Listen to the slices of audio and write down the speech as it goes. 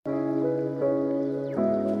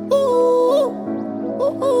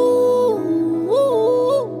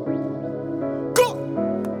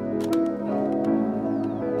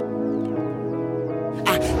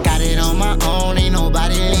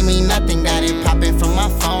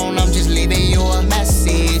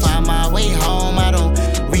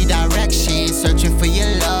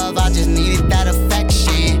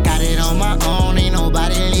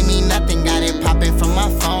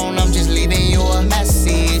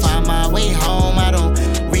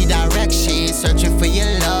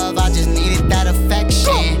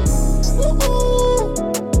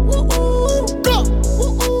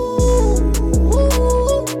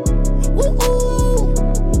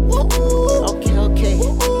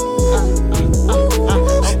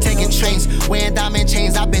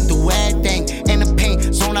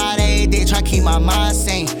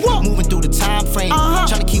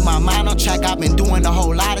been doing a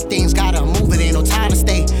whole lot of things. Gotta move, it ain't no time to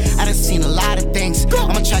stay. I done seen a lot of things.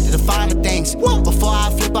 I'm attracted to finer things. Before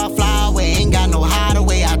I flip, I fly away. Ain't got no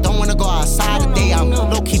hideaway. I don't wanna go outside today. I'm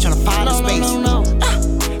low-key tryna find a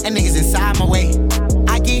space. And niggas inside my way.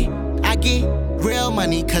 I get real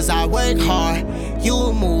money cause I work hard.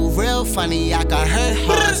 You move real funny, I got hurt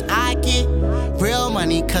hearts. I get real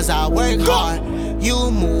money cause I work hard.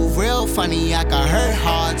 You move real funny, I got hurt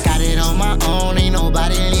hearts. Got it on my own, ain't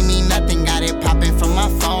nobody leave me nothing. Got it popping from my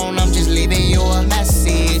phone, I'm just leaving you a message.